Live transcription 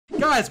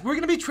Guys, we're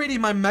gonna be trading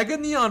my Mega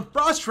Neon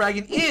Frost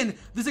Dragon in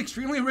this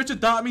extremely rich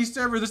Adopt Me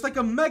server. There's like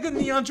a Mega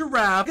Neon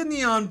Giraffe, Mega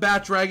Neon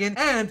Bat Dragon,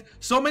 and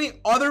so many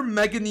other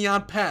Mega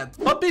Neon pets.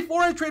 But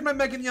before I trade my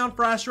Mega Neon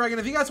Frost Dragon,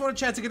 if you guys want a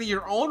chance to get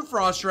your own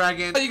Frost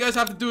Dragon, all you guys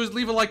have to do is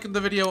leave a like in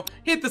the video,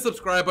 hit the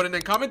subscribe button,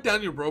 and comment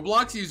down your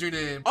Roblox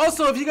username.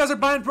 Also, if you guys are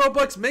buying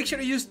Robux, make sure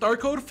to use star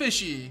code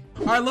FISHY.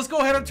 Alright, let's go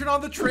ahead and turn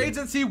on the trades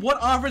and see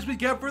what offers we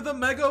get for the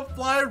Mega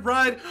Fly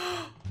Ride.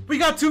 We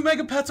got 2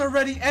 Mega Pets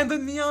already and the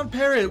Neon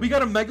Parrot. We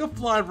got a Mega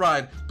Fly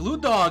Ride Blue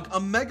Dog, a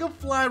Mega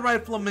Fly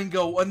Ride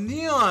Flamingo, a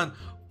Neon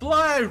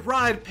Fly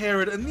Ride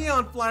Parrot, a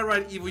Neon Fly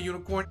Ride Evil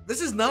Unicorn.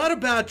 This is not a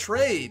bad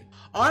trade.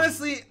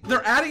 Honestly,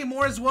 they're adding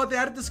more as well. They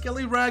added the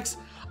Skelly Rex.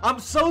 I'm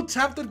so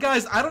tempted,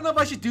 guys. I don't know if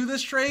I should do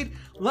this trade.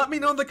 Let me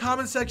know in the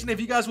comment section if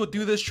you guys will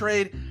do this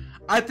trade.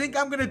 I think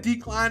I'm gonna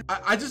decline.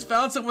 I just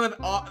found someone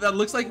that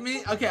looks like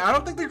me. Okay, I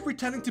don't think they're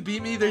pretending to be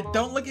me. They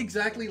don't look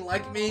exactly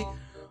like me.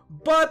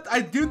 But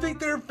I do think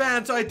they're a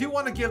fan, so I do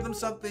want to give them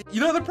something.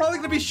 You know, they're probably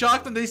going to be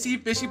shocked when they see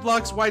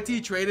FishyBlocks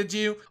YT traded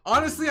you.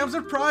 Honestly, I'm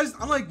surprised.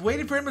 I'm like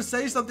waiting for him to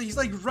say something. He's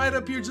like right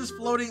up here just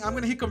floating. I'm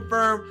going to hit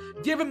confirm.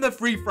 Give him the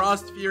free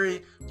Frost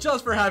Fury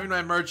just for having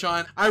my merch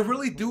on. I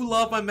really do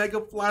love my Mega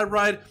Fly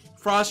Ride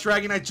Frost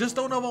Dragon. I just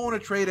don't know if I want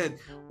to trade it.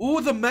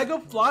 Ooh, the Mega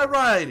Fly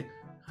Ride.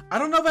 I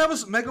don't know if I have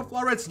a Mega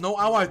Fly Ride Snow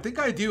Owl. I think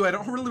I do. I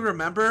don't really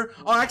remember.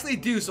 Oh, I actually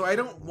do. So I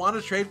don't want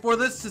to trade for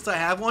this since I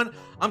have one.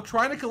 I'm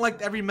trying to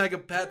collect every Mega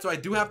Pet, so I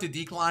do have to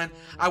decline.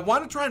 I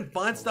want to try and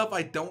find stuff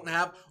I don't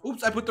have.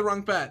 Oops, I put the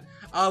wrong pet.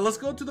 Let's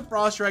go to the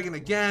Frost Dragon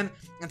again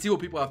and see what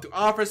people have to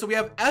offer. So we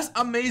have S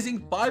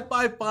Amazing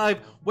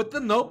 555 with the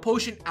No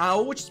Potion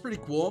Owl, which is pretty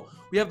cool.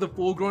 We have the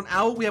Full Grown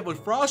Owl. We have a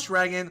Frost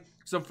Dragon.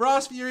 Some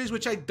Frost Furies,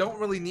 which I don't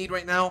really need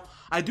right now.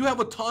 I do have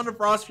a ton of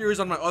Frost Furies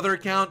on my other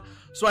account,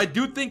 so I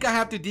do think I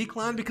have to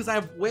decline because I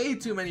have way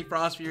too many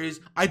Frost Furies.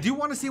 I do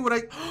want to see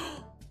what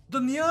the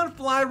Neon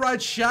Fly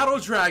Ride Shadow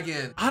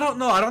Dragon. I don't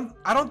know.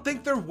 I don't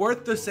think they're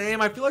worth the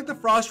same. I feel like the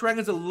Frost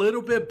Dragon is a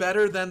little bit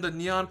better than the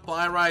Neon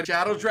Fly Ride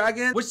Shadow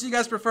Dragon. Which do you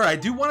guys prefer? I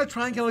do want to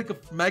try and get like a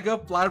Mega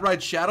Fly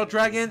Ride Shadow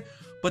Dragon.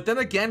 But then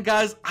again,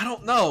 guys, I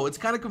don't know. It's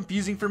kind of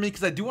confusing for me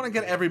because I do want to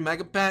get every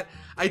Mega Pet.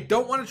 I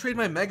don't want to trade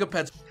my Mega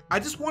Pets. I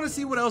just want to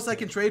see what else I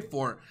can trade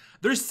for.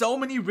 There's so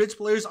many rich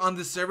players on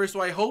this server,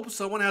 so I hope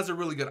someone has a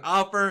really good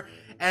offer.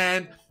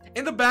 And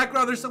in the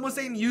background, there's someone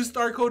saying use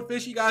star code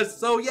FISHY, guys.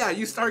 So yeah,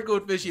 use star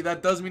code FISHY.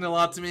 That does mean a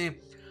lot to me.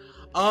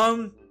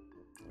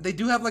 They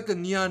do have like a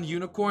Neon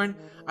Unicorn.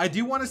 I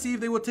do want to see if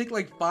they will take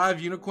like 5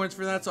 unicorns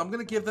for that. So I'm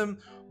going to give them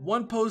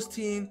 1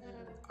 Post-teen.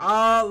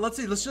 Let's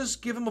see, let's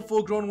just give them a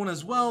full grown one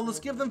as well.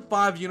 Let's give them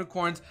 5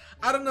 unicorns.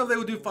 I don't know if they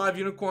would do 5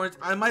 unicorns.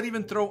 I might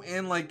even throw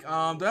in like, do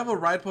I have a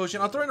ride potion?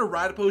 I'll throw in a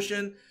ride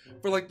potion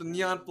for like the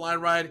Neon Fly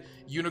Ride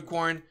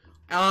Unicorn.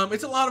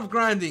 It's a lot of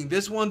grinding.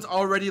 This one's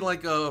already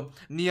like a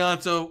Neon,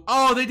 so,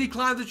 oh, they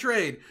declined the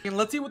trade. And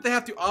let's see what they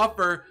have to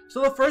offer.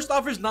 So the first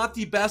offer is not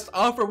the best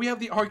offer. We have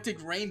the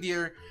Arctic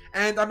Reindeer,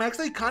 and I'm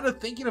actually kind of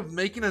thinking of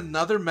making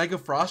another Mega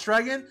Frost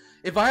Dragon.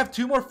 If I have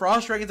 2 more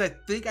Frost Dragons, I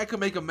think I could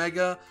make a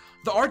Mega.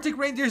 The Arctic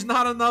Reindeer is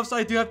not enough, so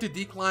I do have to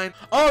decline.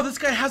 Oh, this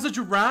guy has a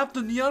Giraffe,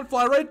 the Neon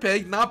Fly Ride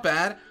Pig, not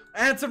bad.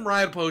 And some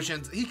Ride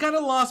Potions. He kind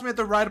of lost me at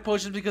the Ride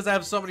Potions because I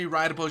have so many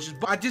Ride Potions,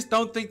 but I just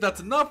don't think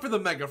that's enough for the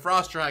Mega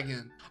Frost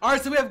Dragon.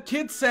 Alright, so we have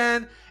Kid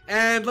San,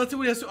 and let's see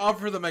what he has to offer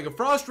for the Mega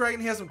Frost Dragon.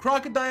 He has some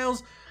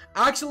crocodiles.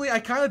 Actually, I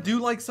kind of do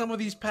like some of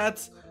these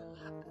pets.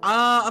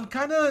 I'm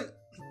kind of...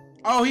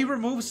 Oh, he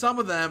removed some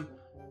of them.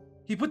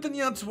 He put the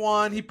Neon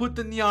Swan, he put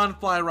the Neon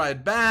Fly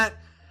Ride Bat,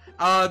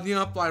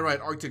 Neon Fly Ride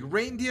Arctic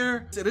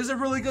Reindeer. It is a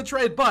really good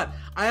trade, but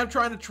I am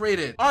trying to trade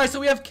it. Alright, so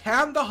we have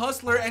Cam the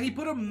Hustler, and he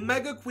put a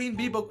Mega Queen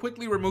Bee, but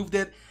quickly removed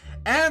it.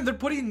 And they're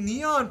putting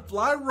Neon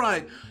Fly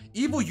Ride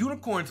Evil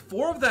Unicorns,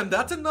 4 of them.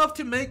 That's enough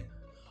to make...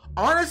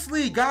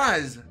 Honestly,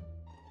 guys,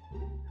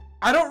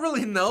 I don't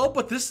really know,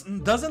 but this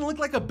doesn't look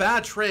like a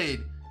bad trade.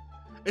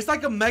 It's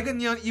like a Mega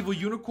Neon Evil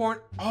Unicorn.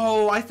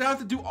 Oh, I still have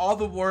to do all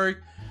the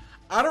work.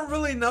 I don't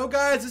really know,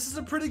 guys. This is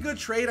a pretty good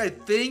trade, I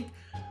think.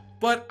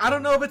 But I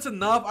don't know if it's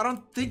enough. I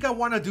don't think I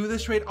want to do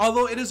this trade.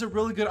 Although it is a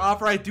really good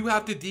offer, I do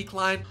have to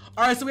decline.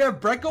 Alright, so we have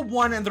Brecca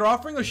 1, and they're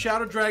offering a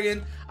Shadow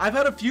Dragon. I've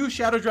had a few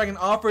Shadow Dragon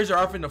offers. They're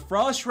offering a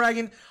Frost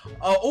Dragon.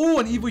 Oh,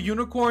 an Evil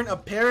Unicorn, a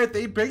Parrot.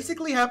 They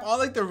basically have all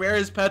like the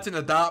rarest pets in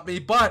Adopt Me,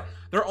 but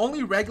they're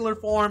only regular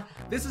form.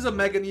 This is a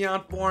Mega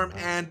Neon form,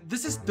 and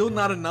this is still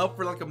not enough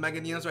for like a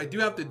Mega Neon, so I do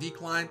have to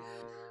decline.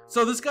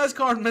 So this guy's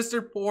called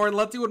Mr. Poor.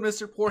 Let's see what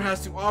Mr. Poor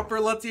has to offer.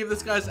 Let's see if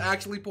this guy's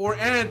actually poor.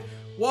 And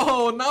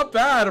whoa, not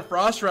bad. A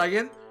Frost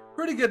Dragon.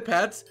 Pretty good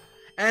pets.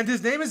 And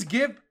his name is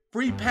Give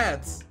Free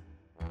Pets.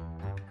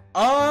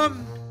 I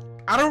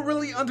don't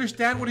really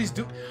understand what he's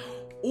doing.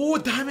 Oh,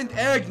 Diamond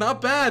Egg.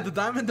 Not bad. The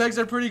Diamond Eggs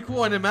are pretty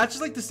cool. And it matches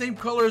like the same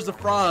color as the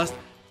Frost.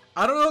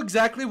 I don't know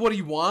exactly what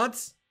he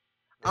wants.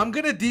 I'm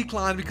gonna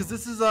decline because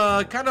this is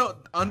kind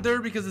of under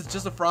because it's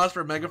just a frost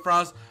for Mega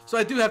Frost, so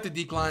I do have to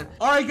decline.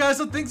 All right, guys,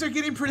 so things are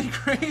getting pretty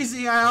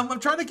crazy. I'm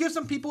trying to give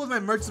some people with my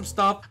merch some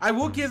stuff. I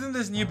will give them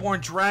this newborn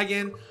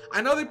dragon.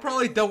 I know they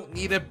probably don't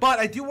need it, but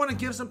I do want to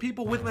give some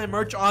people with my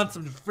merch on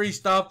some free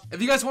stuff.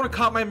 If you guys want to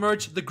cop my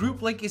merch, the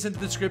group link is in the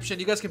description.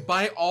 You guys can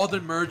buy all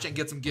the merch and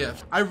get some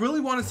gifts. I really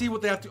want to see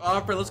what they have to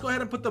offer. Let's go ahead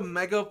and put the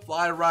Mega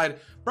Fly Ride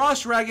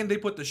Frost Dragon. They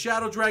put the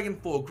Shadow Dragon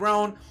full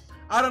grown.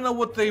 I don't know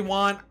what they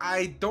want.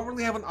 I don't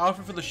really have an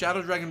offer for the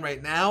Shadow Dragon right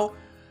now.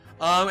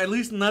 At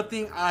least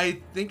nothing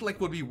I think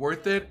like would be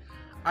worth it.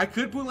 I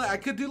could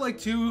do like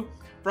 2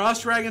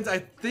 Frost Dragons. I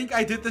think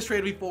I did this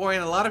trade before,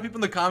 and a lot of people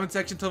in the comment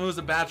section told me it was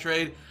a bad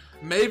trade.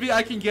 Maybe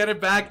I can get it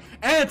back.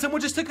 And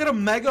someone just took out a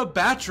Mega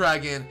Bat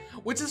Dragon,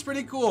 which is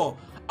pretty cool.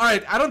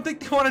 Alright, I don't think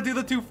they want to do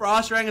the 2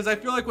 Frost Dragons. I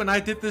feel like when I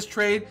did this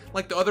trade,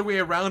 like the other way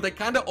around, I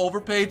kind of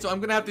overpaid, so I'm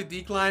gonna have to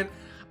decline.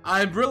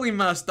 I'm really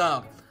messed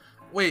up.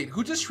 Wait,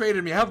 who just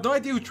traded me? I have no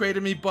idea who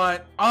traded me,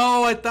 but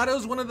oh, I thought it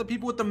was one of the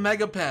people with the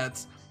Mega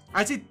Pets.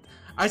 I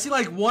see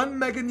like 1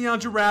 Mega Neon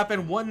Giraffe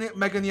and 1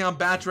 Mega Neon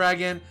Bat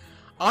Dragon.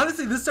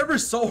 Honestly, this server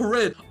is so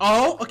rich.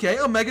 Oh, okay,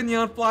 a Mega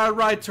Neon Fly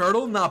Ride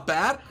Turtle, not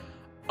bad.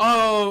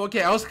 Oh,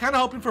 okay, I was kind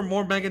of hoping for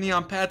more Mega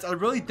Neon Pets. I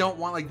really don't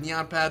want like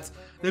Neon Pets.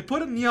 They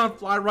put a Neon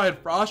Fly Ride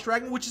Frost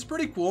Dragon, which is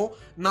pretty cool,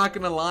 not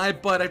gonna lie,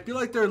 but I feel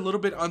like they're a little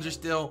bit under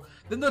still.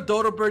 Then the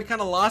Dodo Bird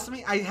kind of lost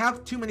me. I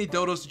have too many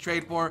Dodos to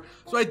trade for,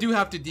 so I do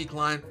have to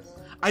decline.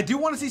 I do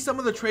want to see some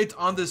of the trades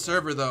on this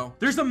server though.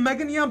 There's a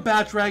Mega Neon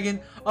Bat Dragon,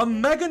 a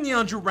Mega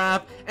Neon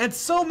Giraffe, and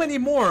so many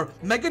more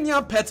Mega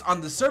Neon Pets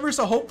on the server,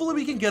 so hopefully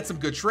we can get some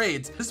good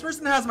trades. This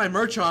person has my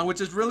merch on, which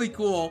is really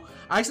cool.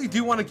 I actually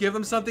do want to give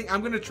them something.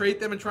 I'm going to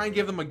trade them and try and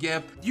give them a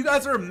gift. You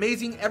guys are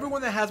amazing.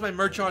 Everyone that has my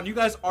merch on, you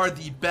guys are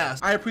the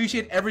best. I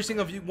appreciate every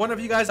single one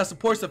of you guys that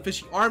supports the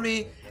Fishing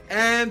Army.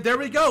 And there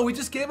we go, we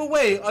just gave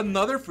away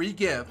another free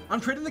gift.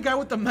 I'm trading the guy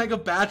with the Mega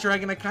Bat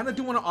Dragon. I kind of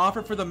do want to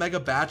offer for the Mega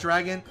Bat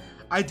Dragon.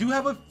 I do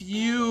have a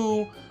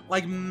few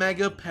like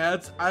Mega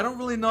Pets. I don't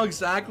really know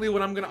exactly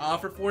what I'm gonna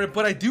offer for it,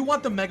 but I do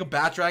want the Mega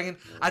Bat Dragon.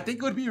 I think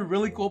it would be a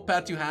really cool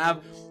pet to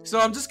have. So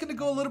I'm just gonna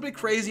go a little bit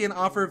crazy and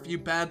offer a few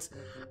pets.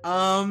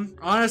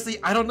 Honestly,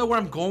 I don't know where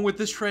I'm going with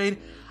this trade.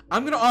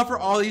 I'm gonna offer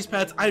all these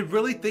pets. I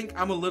really think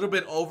I'm a little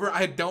bit over.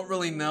 I don't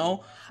really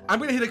know. I'm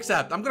gonna hit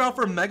accept. I'm gonna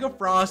offer a Mega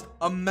Frost,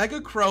 a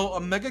Mega Crow,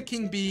 a Mega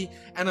King Bee,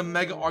 and a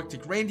Mega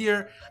Arctic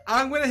Reindeer.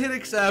 I'm gonna hit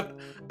accept.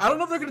 I don't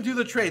know if they're gonna do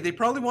the trade. They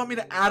probably want me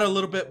to add a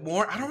little bit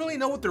more. I don't really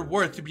know what they're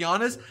worth, to be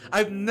honest.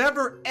 I've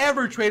never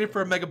ever traded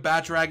for a Mega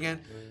Bat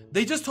Dragon.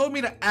 They just told me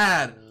to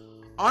add.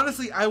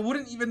 Honestly, I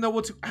wouldn't even know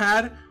what to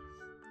add.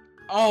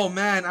 Oh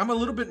man, I'm a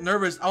little bit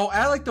nervous. I'll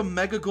add like the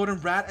Mega Golden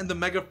Rat and the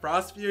Mega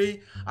Frost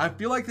Fury. I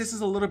feel like this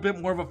is a little bit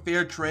more of a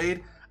fair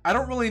trade. I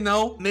don't really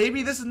know.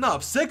 Maybe this is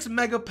enough. 6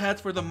 Mega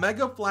Pets for the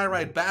Mega Fly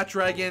Ride Bat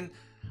Dragon.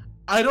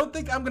 I don't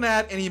think I'm gonna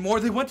add any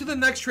more. They went to the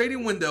next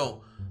trading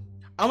window.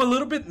 I'm a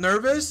little bit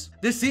nervous.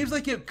 This seems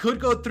like it could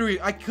go through.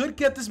 I could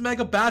get this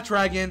Mega Bat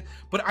Dragon,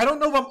 but I don't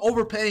know if I'm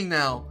overpaying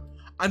now.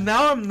 And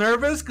now I'm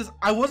nervous because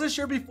I wasn't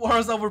sure before I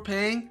was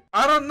overpaying.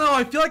 I don't know.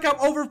 I feel like I'm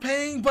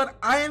overpaying, but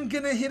I am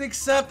going to hit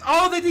accept.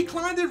 Oh, they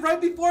declined it right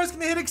before I was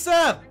going to hit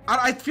accept.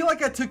 I feel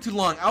like I took too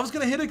long. I was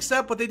going to hit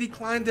accept, but they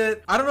declined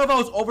it. I don't know if I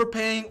was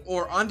overpaying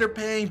or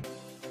underpaying.